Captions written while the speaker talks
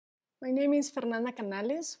My name is Fernanda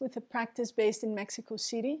Canales with a practice based in Mexico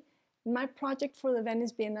City. My project for the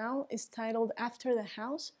Venice Biennale is titled After the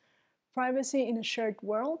House, Privacy in a Shared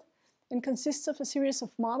World, and consists of a series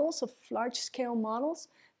of models, of large-scale models,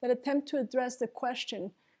 that attempt to address the question,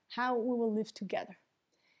 how we will live together.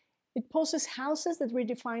 It poses houses that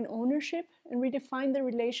redefine ownership and redefine the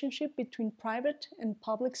relationship between private and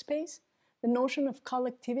public space, the notion of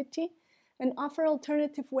collectivity, and offer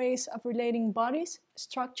alternative ways of relating bodies,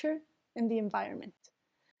 structure, and the environment.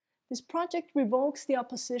 This project revokes the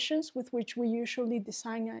oppositions with which we usually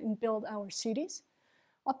design and build our cities,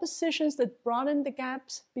 oppositions that broaden the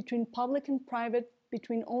gaps between public and private,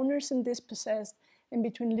 between owners and dispossessed, and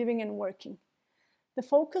between living and working. The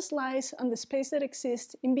focus lies on the space that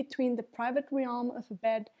exists in between the private realm of a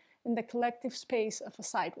bed and the collective space of a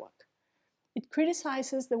sidewalk. It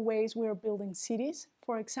criticizes the ways we are building cities.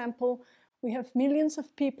 For example, we have millions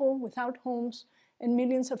of people without homes and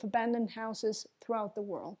millions of abandoned houses throughout the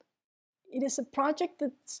world. It is a project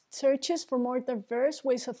that searches for more diverse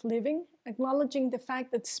ways of living, acknowledging the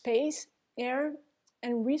fact that space, air,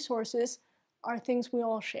 and resources are things we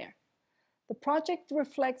all share. The project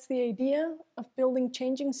reflects the idea of building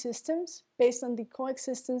changing systems based on the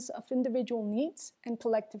coexistence of individual needs and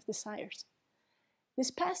collective desires.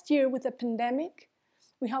 This past year, with the pandemic,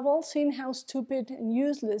 we have all seen how stupid and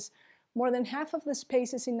useless more than half of the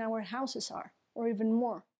spaces in our houses are, or even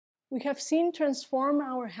more. We have seen transform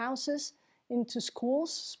our houses into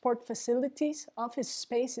schools, sport facilities, office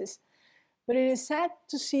spaces, but it is sad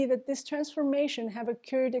to see that this transformation have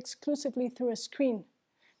occurred exclusively through a screen,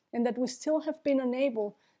 and that we still have been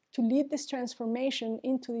unable to lead this transformation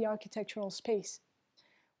into the architectural space.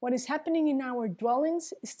 What is happening in our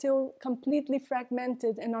dwellings is still completely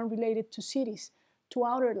fragmented and unrelated to cities, to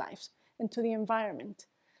outer lives, and to the environment.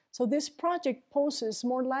 So this project poses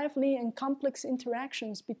more lively and complex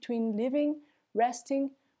interactions between living,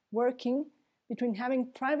 resting, working, between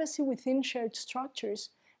having privacy within shared structures,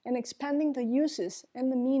 and expanding the uses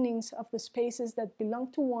and the meanings of the spaces that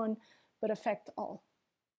belong to one but affect all.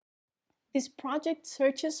 This project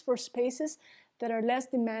searches for spaces that are less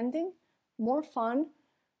demanding, more fun,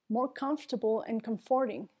 more comfortable and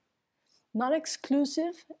comforting, not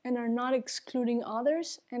exclusive, and are not excluding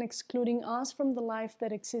others and excluding us from the life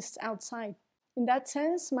that exists outside. In that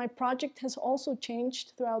sense, my project has also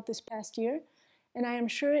changed throughout this past year, and I am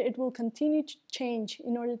sure it will continue to change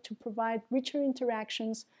in order to provide richer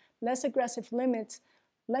interactions, less aggressive limits,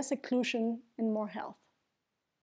 less occlusion, and more health.